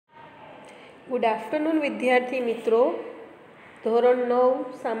Good afternoon વિદ્યાર્થી મિત્રો. ધોરણ 9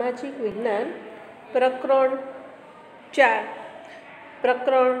 સામાજિક વિજ્ઞાન પ્રકરણ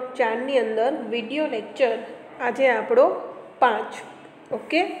 4ની અંદર વિડીયો લેક્ચર આજે આપણો 5.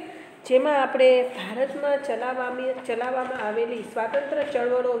 ઓકે, જેમાં આપણે ભારતમાં ચલાવવામાં આવેલી સ્વાતંત્ર્ય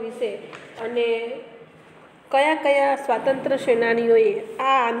ચળવળો વિશે અને કયા કયા સ્વાતંત્ર્ય સેનાનીઓએ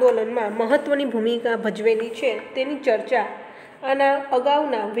આ આંદોલનમાં મહત્ત્વની ભૂમિકા ભજવેલી છે તેની ચર્ચા આના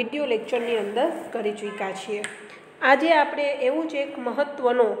અગાઉના વિડીયો લેક્ચરની અંદર કરી ચૂક્યા છીએ. આજે આપણે એવું જ એક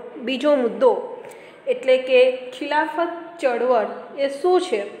મહત્ત્વનો બીજો મુદ્દો એટલે કે ખિલાફત ચળવળ એ શું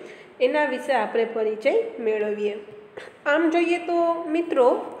છે એના વિશે આપણે પરિચય મેળવીએ. આમ જોઈએ તો મિત્રો,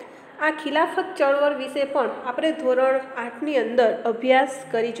 આ ખિલાફત ચળવળ વિશે પણ આપણે ધોરણ 8ની અંદર અભ્યાસ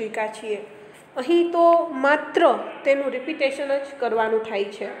કરી ચૂક્યા છીએ. અહીં તો માત્ર તેનું રિપીટેશન જ કરવાનું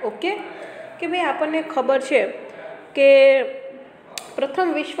થાય છે. ઓકે, કે ભાઈ આપણને ખબર છે કે પ્રથમ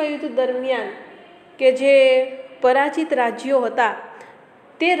વિશ્વયુદ્ધ દરમિયાન કે જે પરાજિત રાજ્યો હતા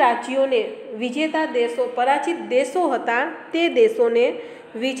તે રાજ્યોને પરાજિત દેશો હતા તે દેશોને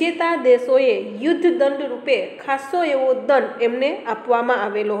વિજેતા દેશોએ યુદ્ધ દંડ રૂપે ખાસો એવો દંડ એમને આપવામાં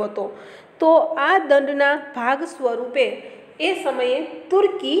આવેલો હતો. તો આ દંડના ભાગ સ્વરૂપે એ સમયે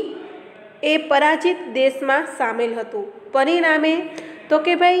તુર્કી એ પરાજિત દેશમાં સામેલ હતું. પરિણામે તો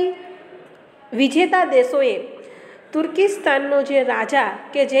કે ભાઈ વિજેતા દેશોએ તુર્કિસ્તાનનો જે રાજા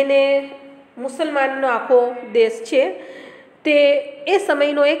કે જેને મુસલમાનનો આખો દેશ છે તે એ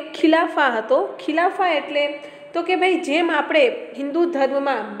સમયનો એક ખિલાફા હતો. ખિલાફા એટલે તો કે ભાઈ જેમ આપણે હિન્દુ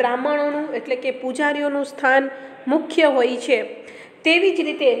ધર્મમાં બ્રાહ્મણોનું એટલે કે પૂજારીઓનું સ્થાન મુખ્ય હોય છે, તેવી જ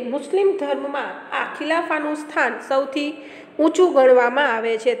રીતે મુસ્લિમ ધર્મમાં આ ખિલાફાનું સ્થાન સૌથી ઊંચું ગણવામાં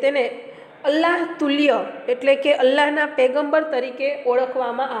આવે છે. તેને અલ્લાહ તુલ્ય એટલે કે અલ્લાહના પેગમ્બર તરીકે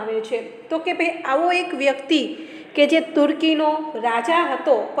ઓળખવામાં આવે છે. તો કે ભાઈ આવો એક વ્યક્તિ કે જે તુર્કીનો રાજા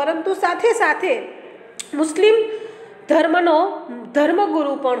હતો પરંતુ સાથે સાથે મુસ્લિમ ધર્મનો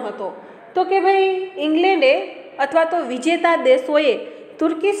ધર્મગુરુ પણ હતો. તો કે ભાઈ ઇંગ્લેન્ડે અથવા તો વિજેતા દેશોએ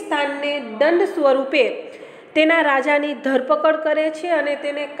તુર્કિસ્તાનને દંડ સ્વરૂપે તેના રાજાની ધરપકડ કરે છે અને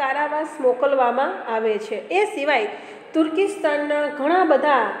તેને કારાવાસ મોકલવામાં આવે છે. એ સિવાય તુર્કિસ્તાનના ઘણા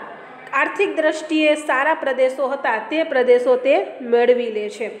બધા આર્થિક દ્રષ્ટિએ સારા પ્રદેશો હતા તે પ્રદેશો તે મેળવી લે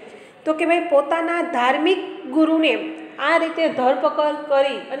છે. તો કે ભાઈ પોતાના ધાર્મિક ગુરુને આ રીતે ધરપકડ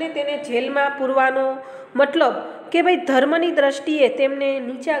કરી અને તેને જેલમાં પૂરવાનો મતલબ કે ભાઈ ધર્મની દ્રષ્ટિએ તેમને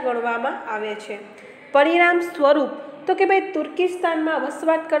નીચા ગણવામાં આવે છે. પરિણામ સ્વરૂપ તો કે ભાઈ તુર્કિસ્તાનમાં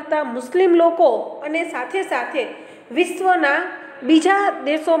વસવાટ કરતા મુસ્લિમ લોકો અને સાથે સાથે વિશ્વના બીજા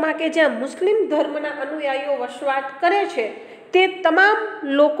દેશોમાં કે જ્યાં મુસ્લિમ ધર્મના અનુયાયીઓ વસવાટ કરે છે તે તમામ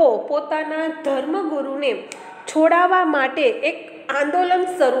લોકો પોતાના ધર્મગુરુને છોડાવવા માટે એક આંદોલન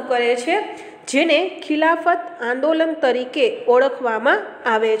શરૂ કરે છે, જેને ખિલાફત આંદોલન તરીકે ઓળખવામાં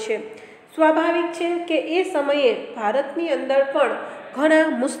આવે છે. સ્વાભાવિક છે કે એ સમયે ભારતની અંદર પણ ઘણા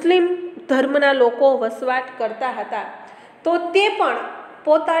મુસ્લિમ ધર્મના લોકો વસવાટ કરતા હતા, તો તે પણ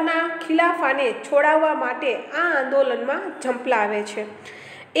પોતાના ખિલાફાને છોડાવવા માટે આ આંદોલનમાં ઝંપલાવે છે.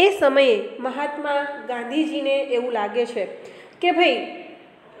 એ સમયે મહાત્મા ગાંધીજીને એવું લાગે છે કે ભાઈ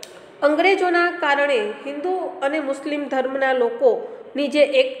અંગ્રેજોના કારણે હિન્દુ અને મુસ્લિમ ધર્મના લોકોની જે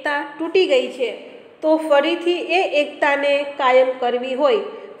એકતા તૂટી ગઈ છે, તો ફરીથી એ એકતાને કાયમ કરવી હોય,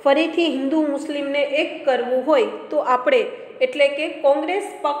 ફરીથી હિન્દુ મુસ્લિમને એક કરવું હોય તો આપણે એટલે કે કોંગ્રેસ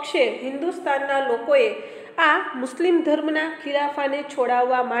પક્ષે હિન્દુસ્તાનના લોકોએ આ મુસ્લિમ ધર્મના ખિલાફાને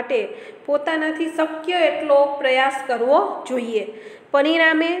છોડાવવા માટે પોતાનાથી શક્ય એટલો પ્રયાસ કરવો જોઈએ.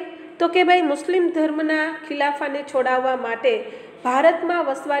 પરિણામે તો કે ભાઈ મુસ્લિમ ધર્મના ખિલાફાને છોડાવવા માટે ભારતમાં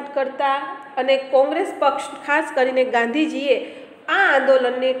વસવાટ કરતા અને કોંગ્રેસ પક્ષ ખાસ કરીને ગાંધીજીએ આ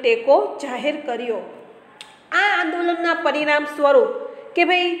આંદોલનને ટેકો જાહેર કર્યો. આ આંદોલનના પરિણામ સ્વરૂપ કે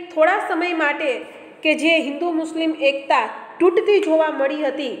ભાઈ થોડા સમય માટે કે જે હિન્દુ મુસ્લિમ એકતા તૂટતી જોવા મળી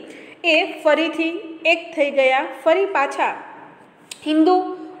હતી એ ફરીથી એક થઈ ગયા. ફરી પાછા હિન્દુ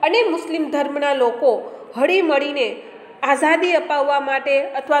અને મુસ્લિમ ધર્મના લોકો હળી મળીને આઝાદી અપાવવા માટે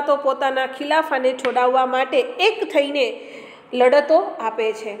અથવા તો પોતાના ખિલાફાને છોડાવવા માટે એક થઈને લડતો આપે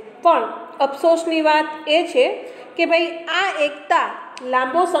છે. પણ અફસોસની વાત એ છે કે ભાઈ આ એકતા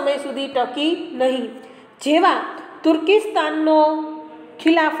લાંબો સમય સુધી ટકી નહીં. જેવા તુર્કિસ્તાનનો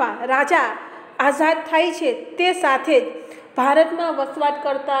ખિલાફા રાજા આઝાદ થાય છે તે સાથે જ ભારતમાં વસવાટ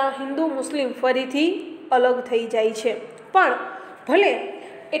કરતા હિન્દુ મુસ્લિમ ફરીથી અલગ થઈ જાય છે. પણ ભલે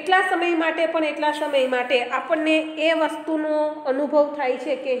એટલા સમય માટે આપણને એ વસ્તુનો અનુભવ થાય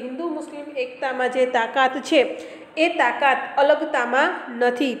છે કે હિન્દુ મુસ્લિમ એકતામાં જે તાકાત છે એ તાકાત અલગતામાં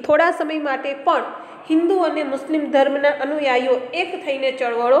નથી. થોડા સમય માટે પણ હિન્દુ અને મુસ્લિમ ધર્મના અનુયાયીઓ એક થઈને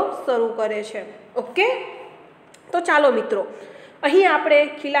ચળવળો શરૂ કરે છે. ઓકે, તો ચાલો મિત્રો અહીં આપણે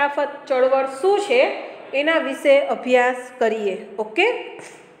ખિલાફત ચળવળ શું છે એના વિશે અભ્યાસ કરીએ. ઓકે.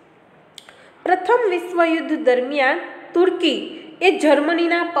 પ્રથમ વિશ્વયુદ્ધ દરમિયાન તુર્કી એ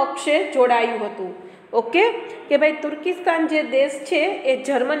જર્મનીના પક્ષે જોડાયું હતું. ઓકે, કે ભાઈ તુર્કિસ્તાન જે દેશ છે એ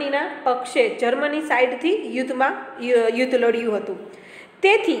જર્મનીના પક્ષે, જર્મની સાઈડથી યુદ્ધ લડ્યું હતું.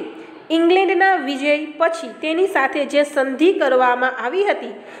 તેથી ઇંગ્લેન્ડના વિજય પછી તેની સાથે જે સંધિ કરવામાં આવી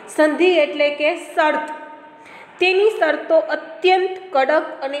હતી, સંધિ એટલે કે શરત, તેની શરતો અત્યંત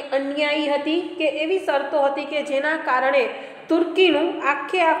કડક અને અન્યાયી હતી, કે એવી શરતો હતી કે જેના કારણે તુર્કીનું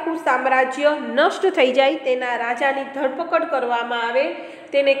આખું સામ્રાજ્ય નષ્ટ થઈ જાય, તેના રાજાની ધરપકડ કરવામાં આવે,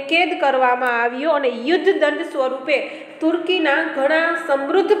 તેને કેદ કરવામાં આવ્યો અને યુદ્ધ દંડ સ્વરૂપે તુર્કીના ઘણા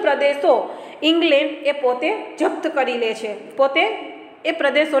સમૃદ્ધ પ્રદેશો ઇંગ્લેન્ડ એ પોતે જપ્ત કરી લે છે, પોતે એ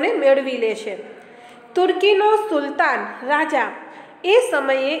પ્રદેશોને મેળવી લે છે. તુર્કીનો સુલતાન રાજા એ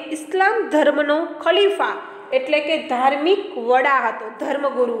સમયે ઇસ્લામ ધર્મનો ખલીફા એટલે કે ધાર્મિક વડા હતો,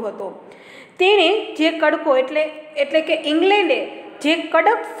 ધર્મગુરુ હતો. તેણે જે કડકો એટલે કે ઇંગ્લેન્ડે જે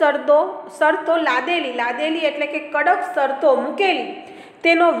કડક શરતો લાદેલી એટલે કે કડક શરતો મૂકેલી,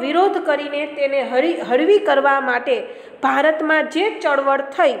 તેનો વિરોધ કરીને તેને હળવી કરવા માટે ભારતમાં જે ચળવળ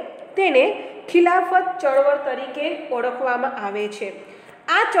થઈ તેને ખિલાફત ચળવળ તરીકે ઓળખવામાં આવે છે.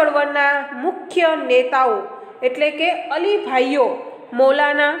 આ ચળવળના મુખ્ય નેતાઓ એટલે કે અલી ભાઈઓ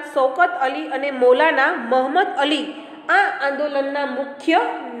મૌલાના શૌકત અલી અને મૌલાના મોહમ્મદ અલી આ આંદોલનના મુખ્ય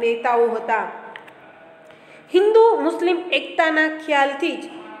નેતાઓ હતા. હિન્દુ મુસ્લિમ એકતાના ખ્યાલથી જ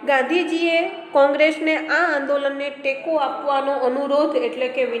ગાંધીજીએ કોંગ્રેસને આ આંદોલનને ટેકો આપવાનો અનુરોધ એટલે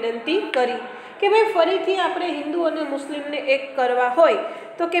કે વિનંતી કરી કે ભાઈ ફરીથી આપણે હિન્દુ અને મુસ્લિમને એક કરવા હોય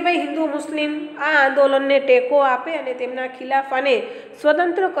તો કે ભાઈ હિન્દુ મુસ્લિમ આ આંદોલનને ટેકો આપે અને તેમના ખિલાફાને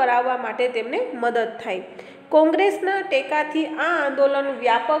સ્વતંત્ર કરાવવા માટે તેમને મદદ થાય. કોંગ્રેસના ટેકાથી આ આંદોલન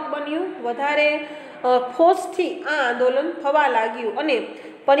વ્યાપક બન્યું, વધારે ફોર્સથી આ આંદોલન થવા લાગ્યું અને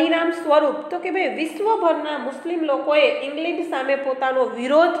પરિણામ સ્વરૂપ તો કે ભાઈ વિશ્વભરના મુસ્લિમ લોકોએ ઇંગ્લેન્ડ સામે પોતાનો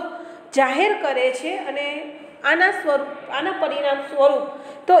વિરોધ જાહેર કરે છે અને આના પરિણામ સ્વરૂપ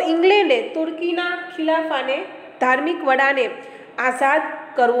તો ઇંગ્લેન્ડે તુર્કીના ખિલાફાને, ધાર્મિક વડાને આઝાદ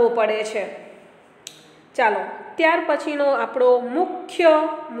કરવો પડે છે. ચાલો, ત્યાર પછીનો આપણો મુખ્ય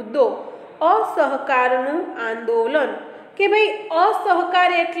મુદ્દો અસહકારનું આંદોલન, કે ભાઈ અસહકાર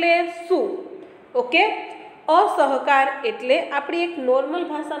એટલે શું? ઓકે, અસહકાર એટલે આપણી એક નોર્મલ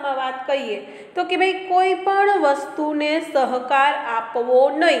ભાષામાં વાત કહીએ તો કે ભાઈ કોઈ પણ વસ્તુને સહકાર આપવો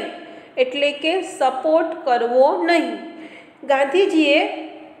નહીં, એટલે કે સપોર્ટ કરવો નહીં. ગાંધીજીએ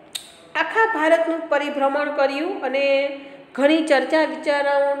આખા ભારતનું પરિભ્રમણ કર્યું અને ઘણી ચર્ચા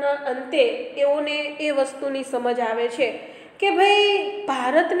વિચારણાઓના અંતે એઓને એ વસ્તુની સમજ આવે છે કે ભાઈ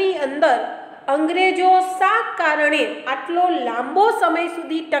ભારતની અંદર અંગ્રેજો શા કારણે આટલો લાંબો સમય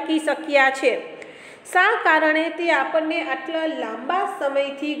સુધી ટકી શક્યા છે, શા કારણે તે આપણને આટલા લાંબા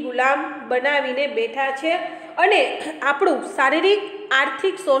સમયથી ગુલામ બનાવીને બેઠા છે અને આપણું શારીરિક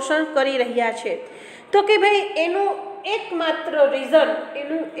આર્થિક શોષણ કરી રહ્યા છે. તો કે ભાઈ એનું એકમાત્ર રીઝન,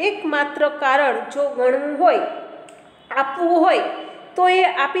 એનું એકમાત્ર કારણ જો ગણવું હોય, આપવું હોય તો એ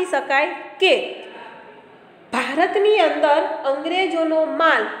આપી શકાય કે ભારતની અંદર અંગ્રેજોનો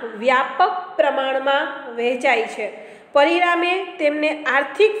માલ વ્યાપક પ્રમાણમાં વહેંચાય છે, પરિણામે તેમને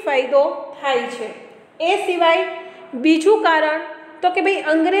આર્થિક ફાયદો થાય છે. એ સિવાય બીજું કારણ તો કે ભાઈ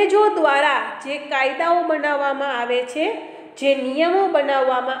અંગ્રેજો દ્વારા જે કાયદાઓ બનાવવામાં આવે છે, જે નિયમો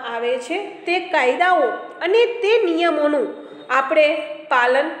બનાવવામાં આવે છે, તે કાયદાઓ અને તે નિયમોનું આપણે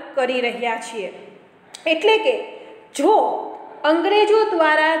પાલન કરી રહ્યા છીએ. એટલે કે જો અંગ્રેજો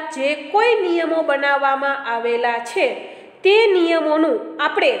દ્વારા જે કોઈ નિયમો બનાવવામાં આવેલા છે તે નિયમોનું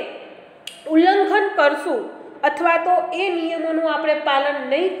આપણે ઉલ્લંઘન કરશું અથવા તો એ નિયમોનું આપણે પાલન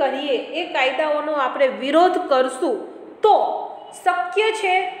નહીં કરીએ, એ કાયદાઓનો આપણે વિરોધ કરશું તો શક્ય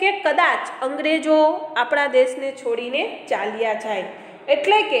છે કે કદાચ અંગ્રેજો આપણા દેશને છોડીને ચાલ્યા જાય.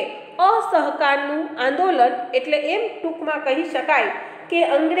 એટલે કે અસહકારનું આંદોલન એટલે એમ ટૂંકમાં કહી શકાય કે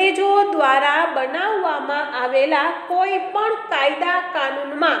અંગ્રેજો દ્વારા બનાવવામાં આવેલા કોઈ પણ કાયદા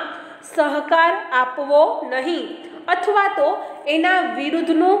કાનૂનમાં સહકાર આપવો નહીં અથવા તો એના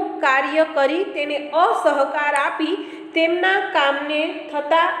વિરુદ્ધનું કાર્ય કરી તેને અસહકાર આપી તેમના કામને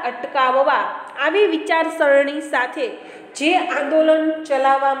થતાં અટકાવવા, આવી વિચારસરણી સાથે જે આંદોલન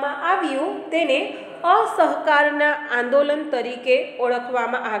ચલાવવામાં આવ્યું તેને અસહકારના આંદોલન તરીકે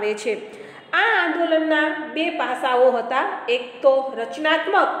ઓળખવામાં આવે છે. આ આંદોલનના બે પાસાઓ હતા, એક તો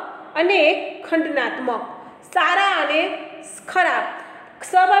રચનાત્મક અને એક ખંડનાત્મક, સારા અને ખરાબ.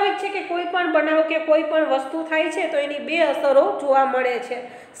 સ્વાભાવિક છે કે કોઈ પણ બનાવ કે કોઈ પણ વસ્તુ થાય છે તો એની બે અસરો જોવા મળે છે,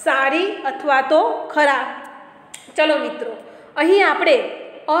 સારી અથવા તો ખરાબ. ચલો મિત્રો, અહીં આપણે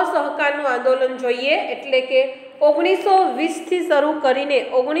અસહકારનું આંદોલન જોઈએ એટલે કે 1920થી શરૂ કરીને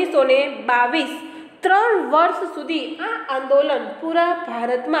 1922 3 વર્ષ સુધી આ આંદોલન પૂરા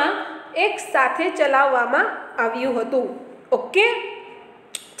ભારતમાં એક સાથે ચલાવવામાં આવ્યું હતું. ઓકે,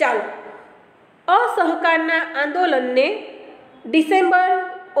 ચાલો. અસહકારના આંદોલનને ડિસેમ્બર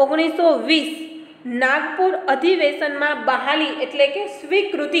 1920 નાગપુર અધિવેશનમાં બહાલી એટલે કે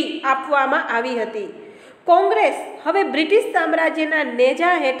સ્વીકૃતિ આપવામાં આવી હતી. કોંગ્રેસ હવે બ્રિટિશ સામ્રાજ્યના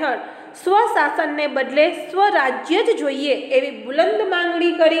નેજા હેઠળ સ્વશાસનને બદલે સ્વરાજ્ય જ જોઈએ એવી બુલંદ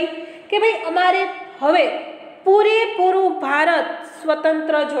માંગણી કરી કે ભાઈ અમારે હવે પૂરેપૂરું ભારત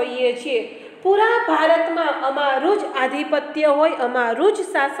સ્વતંત્ર જોઈએ છીએ. પૂરા ભારતમાં અમારું જ આધિપત્ય હોય, અમારું જ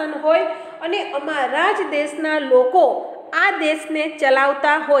શાસન હોય અને અમારા જ દેશના લોકો આ દેશને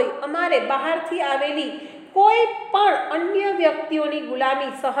ચલાવતા હોય. અમારે બહારથી આવેલી કોઈ પણ અન્ય વ્યક્તિઓની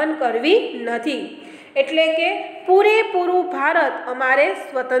ગુલામી સહન કરવી નથી. એટલે કે પૂરેપૂરું ભારત અમારે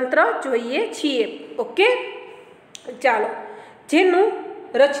સ્વતંત્ર જોઈએ છીએ. ઓકે, ચાલો. જેનું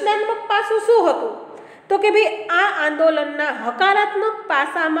રચનાત્મક પાસું શું હતું? તો કે ભાઈ આ આંદોલનના હકારાત્મક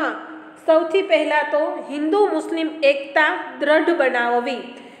પાસામાં સૌથી પહેલાં તો હિન્દુ મુસ્લિમ એકતા દ્રઢ બનાવવી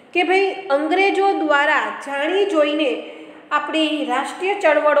કે ભાઈ અંગ્રેજો દ્વારા જાણી જોઈને આપણી રાષ્ટ્રીય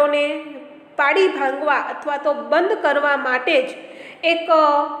ચળવળોને પાડી ભાંગવા અથવા તો બંધ કરવા માટે જ એક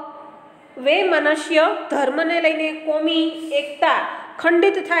મનુષ્ય ધર્મને લઈને કોમી એકતા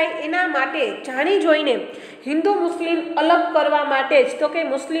ખંડિત થાય એના માટે જાણી જોઈને હિન્દુ મુસ્લિમ અલગ કરવા માટે જ તો કે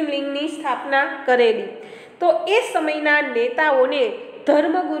મુસ્લિમ લીગની સ્થાપના કરેલી. તો એ સમયના નેતાઓને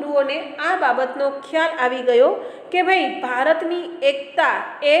ધર્મગુરુઓને આ બાબતનો ખ્યાલ આવી ગયો કે ભાઈ ભારતની એકતા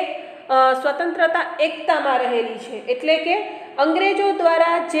એ સ્વતંત્રતા એકતામાં રહેલી છે. એટલે કે અંગ્રેજો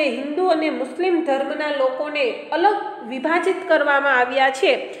દ્વારા જે હિન્દુ અને મુસ્લિમ ધર્મના લોકોને અલગ વિભાજિત કરવામાં આવ્યા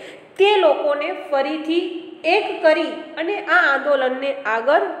છે તે લોકોને ફરીથી એક કરી અને આ આંદોલનને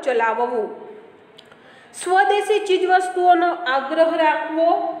આગળ ચલાવવું. સ્વદેશી ચીજવસ્તુઓનો આગ્રહ રાખવો.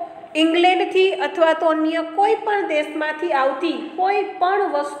 ઇંગ્લેન્ડથી અથવા તો અન્ય કોઈ પણ દેશમાંથી આવતી કોઈ પણ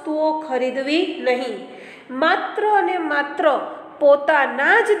વસ્તુઓ ખરીદવી નહીં. માત્ર અને માત્ર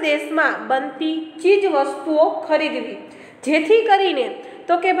પોતાના જ દેશમાં બનતી ચીજ વસ્તુઓ ખરીદવી. જેથી કરીને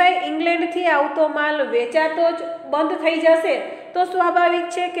તો કે ભાઈ ઇંગ્લેન્ડથી આવતો માલ વેચાતો જ બંધ થઈ જશે તો સ્વાભાવિક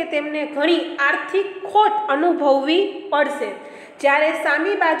છે કે તેમને ઘણી આર્થિક ખોટ અનુભવવી પડશે. જ્યારે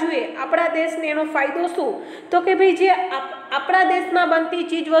સામી બાજુએ આપણા દેશને એનો ફાયદો શું? તો કે ભાઈ જે આપણા દેશમાં બનતી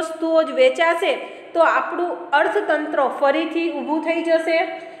ચીજવસ્તુઓ જ વેચાશે તો આપણું અર્થતંત્ર ફરીથી ઊભું થઈ જશે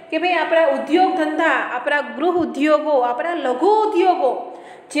કે ભાઈ આપણા ઉદ્યોગ ધંધા, આપણા ગૃહ ઉદ્યોગો, આપણા લઘુ ઉદ્યોગો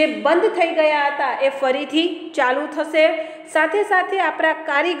જે બંધ થઈ ગયા હતા એ ફરીથી ચાલુ થશે. સાથે સાથે આપણા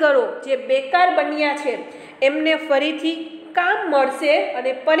કારીગરો જે બેકાર બન્યા છે એમને ફરીથી કામ મળશે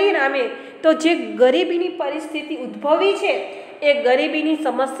અને પરિણામે તો જે ગરીબીની પરિસ્થિતિ ઉદ્ભવી છે એ ગરીબીની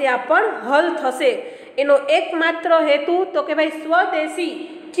સમસ્યા પણ હલ થશે. એનો એકમાત્ર હેતુ તો કે ભાઈ સ્વદેશી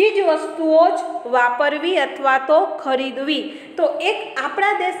ચીજ વસ્તુઓ જ વાપરવી અથવા તો ખરીદવી. તો એક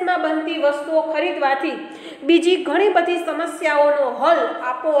આપણા દેશમાં બનતી વસ્તુઓ ખરીદવાથી બીજી ઘણી બધી સમસ્યાઓનો હલ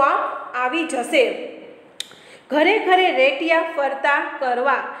આપોઆપ આવી જશે. ઘરે ઘરે રેટિયા ફરતા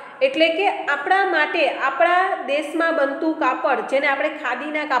કરવા એટલે કે આપણા માટે આપણા દેશમાં બનતું કાપડ જેને આપણે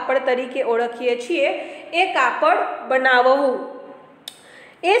ખાદીના કાપડ તરીકે ઓળખીએ છીએ એ કાપડ બનાવવું.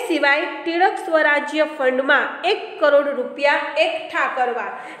 એ સિવાય ટિળક સ્વરાજ્ય ફંડમાં 1 કરોડ રૂપિયા એકઠા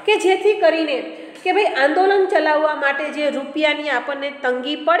કરવા કે જેથી કરીને કે ભાઈ આંદોલન ચલાવવા માટે જે રૂપિયાની આપણને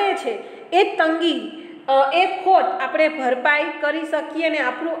તંગી પડે છે એ તંગી એ ખોટ આપણે ભરપાઈ કરી શકીએ અને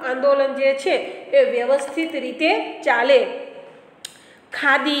આપણું આંદોલન જે છે એ વ્યવસ્થિત રીતે ચાલે.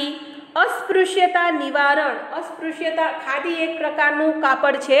 ખાદી અસ્પૃશ્યતા નિવારણ. અસ્પૃશ્યતા ખાદી એક પ્રકારનું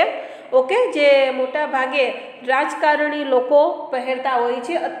કાપડ છે ઓકે જે મોટા ભાગે રાજકારણી લોકો પહેરતા હોય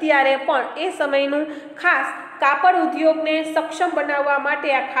છે. અત્યારે પણ એ સમયનું ખાસ કાપડ ઉદ્યોગને સક્ષમ બનાવવા માટે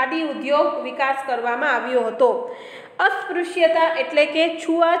આ ખાદી ઉદ્યોગ વિકાસ કરવામાં આવ્યો હતો. અસ્પૃશ્યતા એટલે કે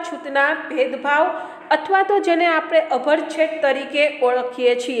છૂઆછૂતના ભેદભાવ અથવા તો જેને આપણે અભરછેટ તરીકે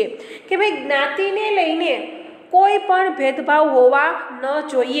ઓળખીએ છીએ કે ભાઈ જ્ઞાતિને લઈને કોઈ પણ ભેદભાવ હોવા ન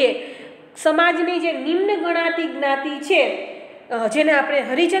જોઈએ. સમાજની જે નિમ્ન ગણાતી જ્ઞાતિ છે જેને આપણે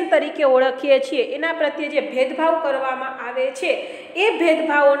હરિજન તરીકે ઓળખીએ છીએ એના પ્રત્યે જે ભેદભાવ કરવામાં આવે છે એ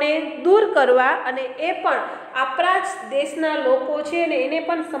ભેદભાવોને દૂર કરવા અને એ પણ આપણા જ દેશના લોકો છે ને એને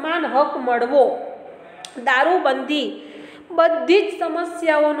પણ સમાન હક મળવો. દારૂબંધી. બધી જ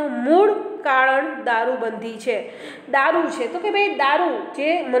સમસ્યાઓનું મૂળ કારણ દારૂબંધી છે. દારૂ છે તો કે ભાઈ દારૂ જે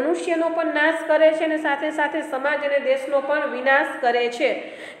મનુષ્યનો પણ નાશ કરે છે અને સાથે સાથે સમાજ અને દેશનો પણ વિનાશ કરે છે.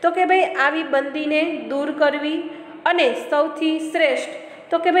 તો કે ભાઈ આવી બંધીને દૂર કરવી અને સૌથી શ્રેષ્ઠ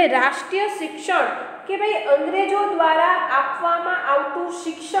તો કે ભાઈ રાષ્ટ્રીય શિક્ષણ કે ભાઈ અંગ્રેજો દ્વારા આપવામાં આવતું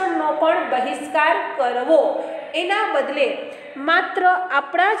શિક્ષણનો પણ બહિષ્કાર કરવો. એના બદલે માત્ર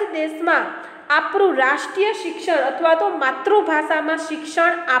આપણા જ દેશમાં આપણું રાષ્ટ્રીય શિક્ષણ અથવા તો માતૃભાષામાં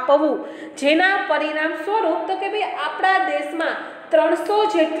શિક્ષણ આપવું, જેના પરિણામ સ્વરૂપ તો કે ભાઈ આપણા દેશમાં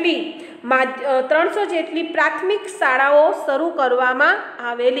 300 જેટલી પ્રાથમિક શાળાઓ શરૂ કરવામાં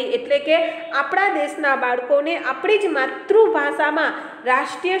આવેલી, એટલે કે આપણા દેશના બાળકોને આપણી જ માતૃભાષામાં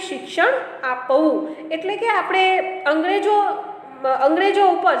રાષ્ટ્રીય શિક્ષણ આપવું, એટલે કે આપણે અંગ્રેજો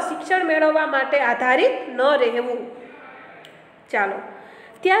ઉપર શિક્ષણ મેળવવા માટે આધારિત ન રહેવું. ચાલો,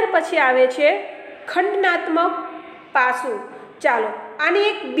 ત્યાર પછી આવે છે ખંડનાત્મક પાસું. ચાલો, આની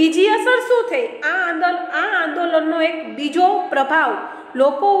એક બીજી અસર શું થઈ? આ આંદોલનનો એક બીજો પ્રભાવ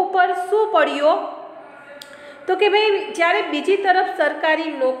લોકો ઉપર શું પડ્યો? તો કે ભાઈ જ્યારે બીજી તરફ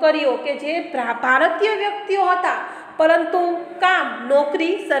સરકારી નોકરીઓ કે જે ભારતીય વ્યક્તિઓ હતા પરંતુ કામ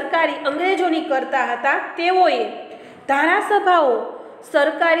નોકરી સરકારી અંગ્રેજોની કરતા હતા, તેઓએ ધારાસભાઓ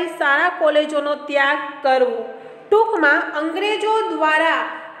સરકારી શાળા કોલેજોનો ત્યાગ કરવો, ટૂંકમાં અંગ્રેજો દ્વારા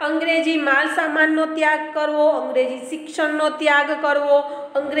અંગ્રેજી માલ સામાનનો ત્યાગ કરવો, અંગ્રેજી શિક્ષણનો ત્યાગ કરવો,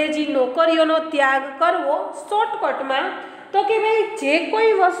 અંગ્રેજી નોકરીઓનો ત્યાગ કરવો. શોર્ટકટમાં તો કે ભાઈ જે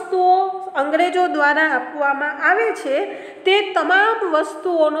કોઈ વસ્તુઓ અંગ્રેજો દ્વારા આપવામાં આવે છે તે તમામ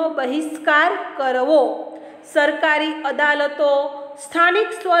વસ્તુઓનો બહિષ્કાર કરવો. સરકારી અદાલતો, સ્થાનિક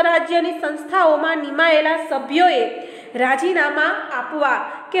સ્વરાજ્યની સંસ્થાઓમાં નિમાયેલા સભ્યોએ રાજીનામા આપવા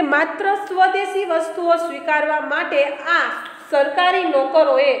કે માત્ર સ્વદેશી વસ્તુઓ સ્વીકારવા માટે આ સરકારી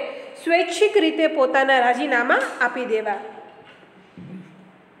નોકરોએ સ્વૈચ્છિક રીતે પોતાના રાજીનામા આપી દેવા.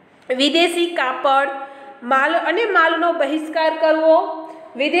 વિદેશી કાપડ, માલ અને માલનો બહિષ્કાર કરવો,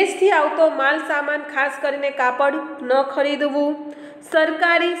 વિદેશથી આવતો માલ સામાન ખાસ કરીને કાપડ ન ખરીદવું.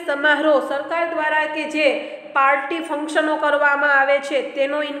 સરકારી સમારોહ, સરકાર દ્વારા કે જે પાર્ટી ફંક્શનો કરવામાં આવે છે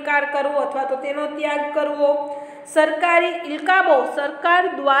તેનો ઇનકાર કરવો અથવા તો તેનો ત્યાગ કરવો. સરકારી ઇલકાબો, સરકાર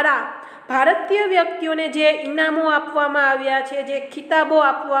દ્વારા ભારતીય વ્યક્તિઓને જે ઇનામો આપવામાં આવ્યા છે, જે ખિતાબો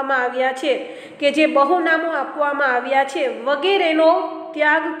આપવામાં આવ્યા છે, કે જે બહુનામો આપવામાં આવ્યા છે વગેરેનો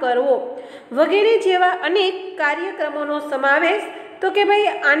ત્યાગ કરવો વગેરે જેવા અનેક કાર્યક્રમોનો સમાવેશ તો કે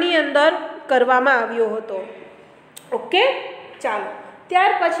ભાઈ આની અંદર કરવામાં આવ્યો હતો. ઓકે, ચાલો,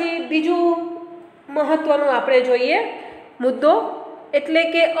 ત્યાર પછી બીજું મહત્વનું આપણે જોઈએ મુદ્દો, એટલે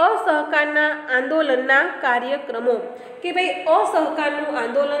કે અસહકારના આંદોલનના કાર્યક્રમો. કે ભાઈ અસહકારનું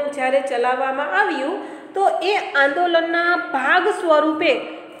આંદોલન જ્યારે ચલાવવામાં આવ્યું તો એ આંદોલનના ભાગ સ્વરૂપે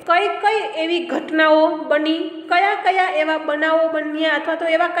કઈ એવી ઘટનાઓ બની, કયા એવા બનાવો બન્યા અથવા તો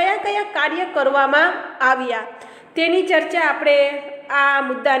એવા કયા કાર્ય કરવામાં આવ્યા તેની ચર્ચા આપણે આ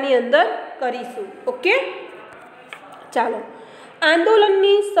મુદ્દાની અંદર કરીશું. ઓકે, ચાલો,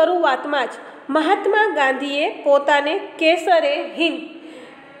 આંદોલનની શરૂઆતમાં જ મહાત્મા ગાંધીએ પોતાને કેસર-એ-હિંદ,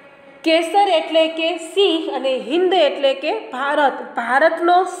 કેસર એટલે કે સિંહ અને હિન્દ એટલે કે ભારત,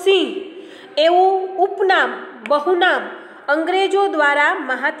 ભારતનો સિંહ એવું ઉપનામ, બહુનામ અંગ્રેજો દ્વારા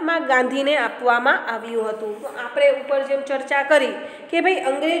મહાત્મા ગાંધીને આપવામાં આવ્યું હતું. તો આપણે ઉપર જેમ ચર્ચા કરી કે ભાઈ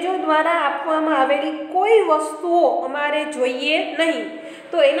અંગ્રેજો દ્વારા આપવામાં આવેલી કોઈ વસ્તુઓ અમારે જોઈએ નહીં,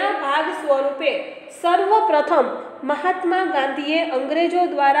 તો એના ભાગ સ્વરૂપે સર્વપ્રથમ મહાત્મા ગાંધીએ અંગ્રેજો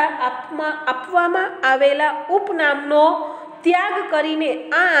દ્વારા આપવામાં આવેલા ઉપનામનો ત્યાગ કરીને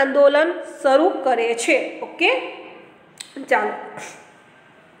આ આંદોલન શરૂ કરે છે. ઓકે, ચાલો,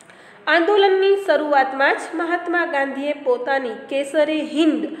 આંદોલનની શરૂઆતમાં જ મહાત્મા ગાંધીએ પોતાની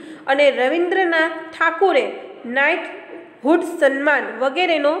કેસર-એ-હિંદ અને રવિન્દ્રનાથ ઠાકુરે નાઇટહુડ સન્માન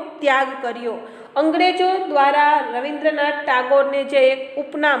વગેરેનો ત્યાગ કર્યો. અંગ્રેજો દ્વારા રવિન્દ્રનાથ ટાગોરને જે એક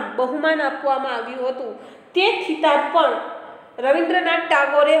ઉપનામ બહુમાન આપવામાં આવ્યું હતું તે ખિતાબ પણ રવિન્દ્રનાથ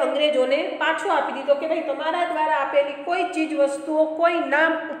ટાગોરે અંગ્રેજોને પાછો આપી દીધો કે ભાઈ તમારા દ્વારા આપેલી કોઈ ચીજ વસ્તુઓ, કોઈ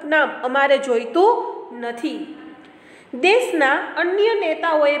નામ ઉપનામ અમારે જોઈતું નથી. દેશના અન્ય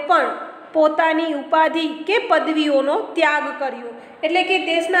નેતાઓએ પણ પોતાની ઉપાધિ કે પદવીઓનો ત્યાગ કર્યો, એટલે કે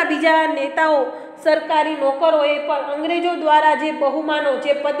દેશના બીજા નેતાઓ, સરકારી નોકરોએ પણ અંગ્રેજો દ્વારા જે બહુમાનો,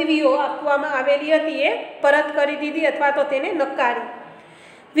 જે પદવીઓ આપવામાં આવેલી હતી એ પરત કરી દીધી અથવા તો તેને નકારી.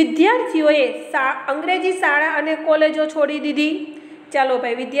 વિદ્યાર્થીઓએ અંગ્રેજી શાળા અને કોલેજો છોડી દીધી. ચાલો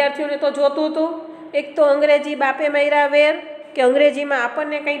ભાઈ, વિદ્યાર્થીઓને તો જોતું હતું, એક તો અંગ્રેજી બાપે મૈરા વેર કે અંગ્રેજીમાં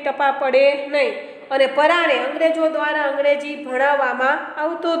આપણને કંઈ ટપા પડે નહીં, અને પરાણે અંગ્રેજો દ્વારા અંગ્રેજી ભણાવવામાં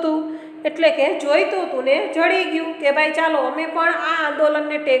આવતું હતું, એટલે કે જોઈતું હતું ને જડી ગયું કે ભાઈ ચાલો અમે પણ આ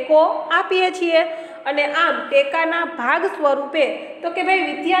આંદોલનને ટેકો આપીએ છીએ. અને આમ ટેકાના ભાગ સ્વરૂપે તો કે ભાઈ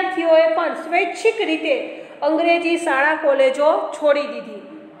વિદ્યાર્થીઓએ પણ સ્વૈચ્છિક રીતે અંગ્રેજી શાળા કોલેજો છોડી દીધી.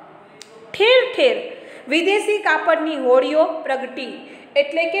 ઠેર ઠેર વિદેશી કાપડની હોડીઓ પ્રગટી,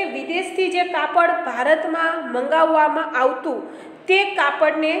 એટલે કે વિદેશથી જે કાપડ ભારતમાં મંગાવવામાં આવતું તે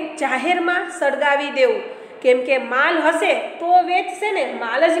કાપડને જાહેરમાં સળગાવી દેવું, કેમ કે માલ હશે તો વેચશે ને,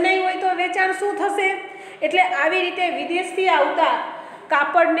 માલ જ નહીં હોય તો વેચાણ શું થશે? એટલે આવી રીતે વિદેશથી આવતા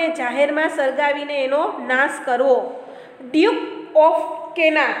કાપડને જાહેરમાં સળગાવીને એનો નાશ કરવો. ડ્યુક ઓફ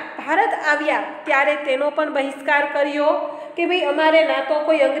કેનાટ ભારત આવ્યા ત્યારે તેનો પણ બહિષ્કાર કર્યો કે ભાઈ અમારે ના તો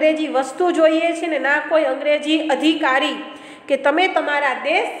કોઈ અંગ્રેજી વસ્તુ જોઈએ છે ને ના કોઈ અંગ્રેજી અધિકારી, કે તમે તમારા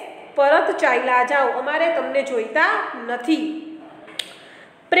દેશ પરત ચાલ્યા જાઓ, અમારે તમને જોઈતા નથી.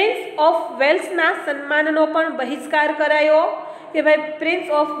 પ્રિન્સ ઓફ વેલ્સના સન્માનનો પણ બહિષ્કાર કરાયો કે ભાઈ પ્રિન્સ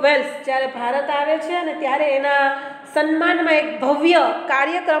ઓફ વેલ્સ જ્યારે ભારત આવે છે અને ત્યારે એના સન્માનમાં એક ભવ્ય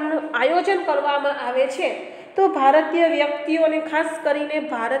કાર્યક્રમનું આયોજન કરવામાં આવે છે. તો ભારતીય વ્યક્તિઓને ખાસ કરીને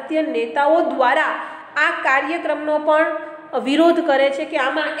ભારતીય નેતાઓ દ્વારા આ કાર્યક્રમનો પણ વિરોધ કરે છે કે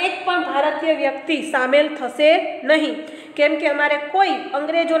આમાં એક પણ ભારતીય વ્યક્તિ સામેલ થશે નહીં, કેમ કે અમારે કોઈ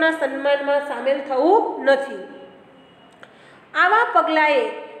અંગ્રેજોના સન્માનમાં સામેલ થવું નથી. આવા પગલાંએ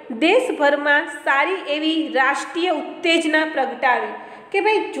દેશભરમાં સારી એવી રાષ્ટ્રીય ઉત્તેજના પ્રગટાવી કે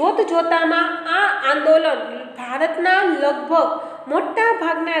ભાઈ જોત જોતામાં આ આંદોલન ભારતના લગભગ મોટા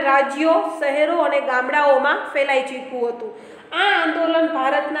ભાગના રાજ્યો, શહેરો અને ગામડાઓમાં ફેલાઈ ચૂક્યું હતું. આ આંદોલન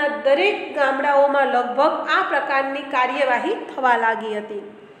ભારતના દરેક ગામડાઓમાં લગભગ આ પ્રકારની કાર્યવાહી થવા લાગી હતી.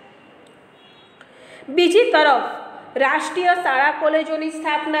 બીજી તરફ રાષ્ટ્રીય શાળા કોલેજોની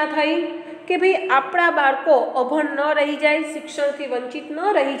સ્થાપના થઈ કે ભાઈ આપણા બાળકો અભણ ન રહી જાય, શિક્ષણથી વંચિત ન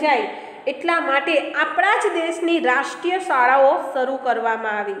રહી જાય, એટલા માટે આપણા જ દેશની રાષ્ટ્રીય શાળાઓ શરૂ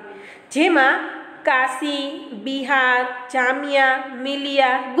કરવામાં આવી, જેમાં કાશી, બિહાર, જામિયા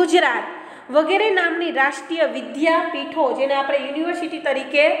મિલિયા, ગુજરાત વગેરે નામની રાષ્ટ્રીય વિદ્યાપીઠો, જેને આપણે યુનિવર્સિટી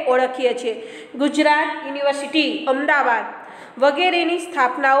તરીકે ઓળખીએ છીએ, ગુજરાત યુનિવર્સિટી, અમદાવાદ વગેરેની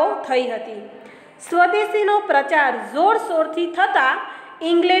સ્થાપનાઓ થઈ હતી. સ્વદેશીનો પ્રચાર જોરશોરથી થતાં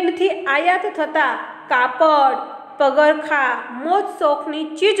ઇંગ્લેન્ડથી આયાત થતા કાપડ, પગરખાં, મોજ શોખની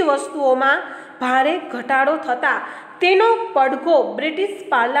ચીજ વસ્તુઓમાં ભારે ઘટાડો થતાં તેનો પડઘો બ્રિટિશ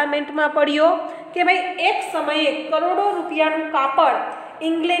પાર્લામેન્ટમાં પડ્યો કે ભાઈ એક સમયે કરોડો રૂપિયાનું કાપડ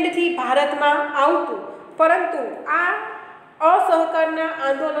ઇંગ્લેન્ડથી ભારતમાં આવતું, પરંતુ આ અસહકારના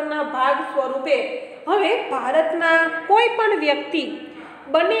આંદોલનના ભાગ સ્વરૂપે હવે ભારતના કોઈ પણ વ્યક્તિ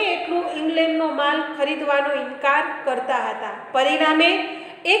બને એટલું ઇંગ્લેન્ડનો માલ ખરીદવાનો ઇનકાર કરતા હતા. પરિણામે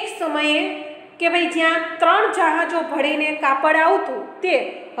એક સમયે કે ભાઈ જ્યાં 3 જહાજો ભળીને કાપડ આવતું તે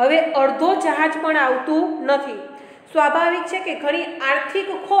હવે અડધો જહાજ પણ આવતું નથી. સ્વાભાવિક છે કે ઘણી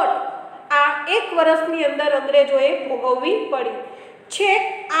આર્થિક ખોટ આ 1 વર્ષની અંદર અંગ્રેજોએ ભોગવવી પડી. છેક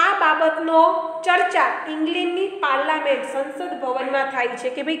આ બાબતનો ચર્ચા ઇંગ્લેન્ડની પાર્લામેન્ટ સંસદ ભવનમાં થાય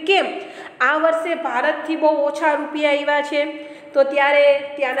છે કે ભાઈ કેમ આ વર્ષે ભારતથી બહુ ઓછા રૂપિયા આવ્યા છે. તો ત્યારે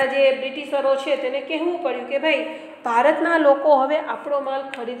ત્યાંના જે બ્રિટિશરો છે તેને કહેવું પડ્યું કે ભાઈ ભારતના લોકો હવે આપણો માલ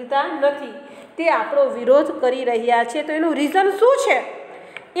ખરીદતા નથી, તે આપણો વિરોધ કરી રહ્યા છે, તો એનું રીઝન શું છે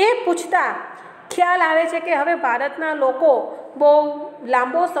એ પૂછતા ખ્યાલ આવે છે કે હવે ભારતના લોકો બહુ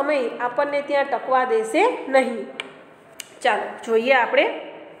લાંબો સમય આપણને ત્યાં ટકવા દેશે નહીં. ચાલો જોઈએ આપણે.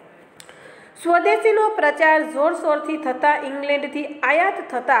 સ્વદેશીનો પ્રચાર જોરશોરથી થતાં ઇંગ્લેન્ડથી આયાત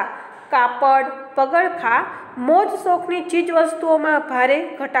થતા કાપડ, પગરખાં, મોજ શોખની ચીજવસ્તુઓમાં ભારે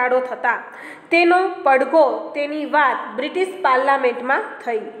ઘટાડો થતાં તેનો પડઘો તેની વાત બ્રિટિશ પાર્લામેન્ટમાં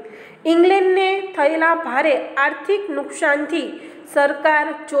થઈ. ઇંગ્લેન્ડને થયેલા ભારે આર્થિક નુકસાનથી સરકાર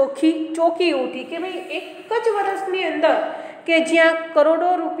ચોંકી ઉઠી કે ભાઈ એક જ વર્ષની અંદર કે જ્યાં કરોડો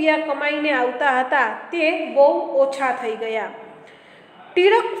રૂપિયા કમાઈને આવતા હતા તે બહુ ઓછા થઈ ગયા.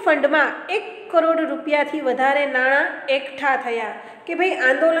 ટિળક ફંડમાં 1 કરોડ રૂપિયાથી વધારે નાણાં એકઠા થયા કે ભાઈ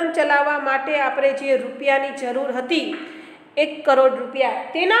આંદોલન ચલાવવા માટે આપણે જે રૂપિયાની જરૂર હતી 1 કરોડ રૂપિયા,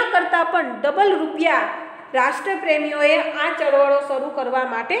 તેના કરતાં પણ ડબલ રૂપિયા રાષ્ટ્રપ્રેમીઓએ આ ચળવળો શરૂ કરવા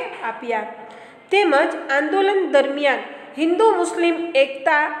માટે આપ્યા. તેમજ આંદોલન દરમિયાન હિન્દુ મુસ્લિમ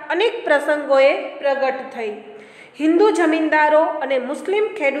એકતા અનેક પ્રસંગોએ પ્રગટ થઈ. હિન્દુ જમીનદારો અને મુસ્લિમ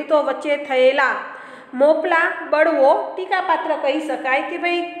ખેડૂતો વચ્ચે થયેલા મોપલા બળવો ટીકાપાત્ર કહી શકાય કે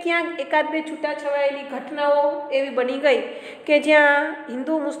ભાઈ ક્યાંક 1-2 છૂટાછવાયેલી ઘટનાઓ એવી બની ગઈ કે જ્યાં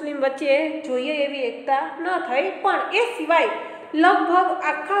હિન્દુ મુસ્લિમ વચ્ચે જોઈએ એવી એકતા ન થઈ, પણ એ સિવાય લગભગ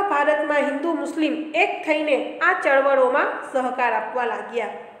આખા ભારતમાં હિન્દુ મુસ્લિમ એક થઈને આ ચળવળોમાં સહકાર આપવા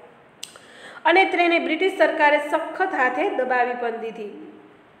લાગ્યા અને તેને બ્રિટિશ સરકારે સખત હાથે દબાવી પણ દીધી.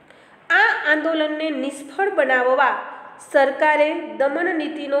 આ આંદોલનને નિષ્ફળ બનાવવા સરકારે દમન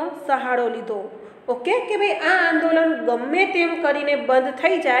નીતિનો સહારો લીધો. ઓકે, કે ભાઈ આ આંદોલન ગમે તેમ કરીને બંધ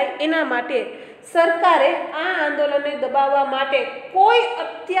થઈ જાય એના માટે સરકારે આ આંદોલનને દબાવવા માટે કોઈ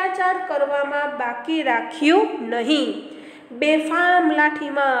અત્યાચાર કરવામાં બાકી રાખ્યું નહીં. બેફામ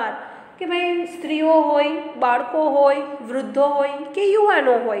લાઠીમાર કે ભાઈ સ્ત્રીઓ હોય, બાળકો હોય, વૃદ્ધો હોય કે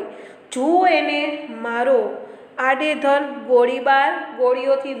યુવાનો હોય, જુઓ એને મારો, આડેધડ ગોળીબાર,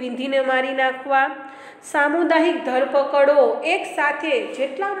 ગોળીઓથી વીંધીને મારી નાખવા, સામુદાયિક ધરપકડો, એક સાથે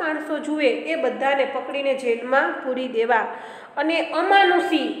જેટલા માણસો જુએ એ બધાને પકડીને જેલમાં પૂરી દેવા, અને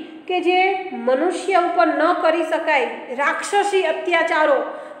અમાનુષી કે જે મનુષ્ય ઉપર ન કરી શકાય રાક્ષસી અત્યાચારો,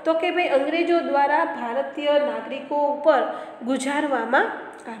 તો કે ભાઈ અંગ્રેજો દ્વારા ભારતીય નાગરિકો ઉપર ગુજારવામાં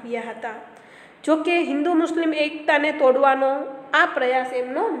આવ્યા હતા. જોકે હિન્દુ મુસ્લિમ એકતાને તોડવાનો આ પ્રયાસ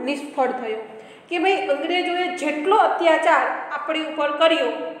એમનો નિષ્ફળ થયો કે ભાઈ અંગ્રેજોએ જેટલો અત્યાચાર આપણી ઉપર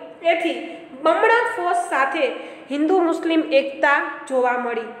કર્યો એથી બમણા ફોર્સ સાથે હિન્દુ મુસ્લિમ એકતા જોવા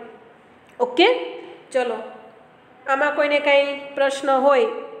મળી. ઓકે, ચલો આમાં કોઈને કંઈ પ્રશ્ન હોય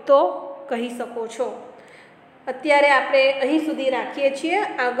તો કહી શકો છો. અત્યારે આપણે અહીં સુધી રાખીએ છીએ.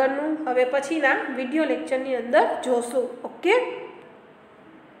 આગળનું હવે પછીના વિડીયો લેક્ચરની અંદર જોશું. ઓકે.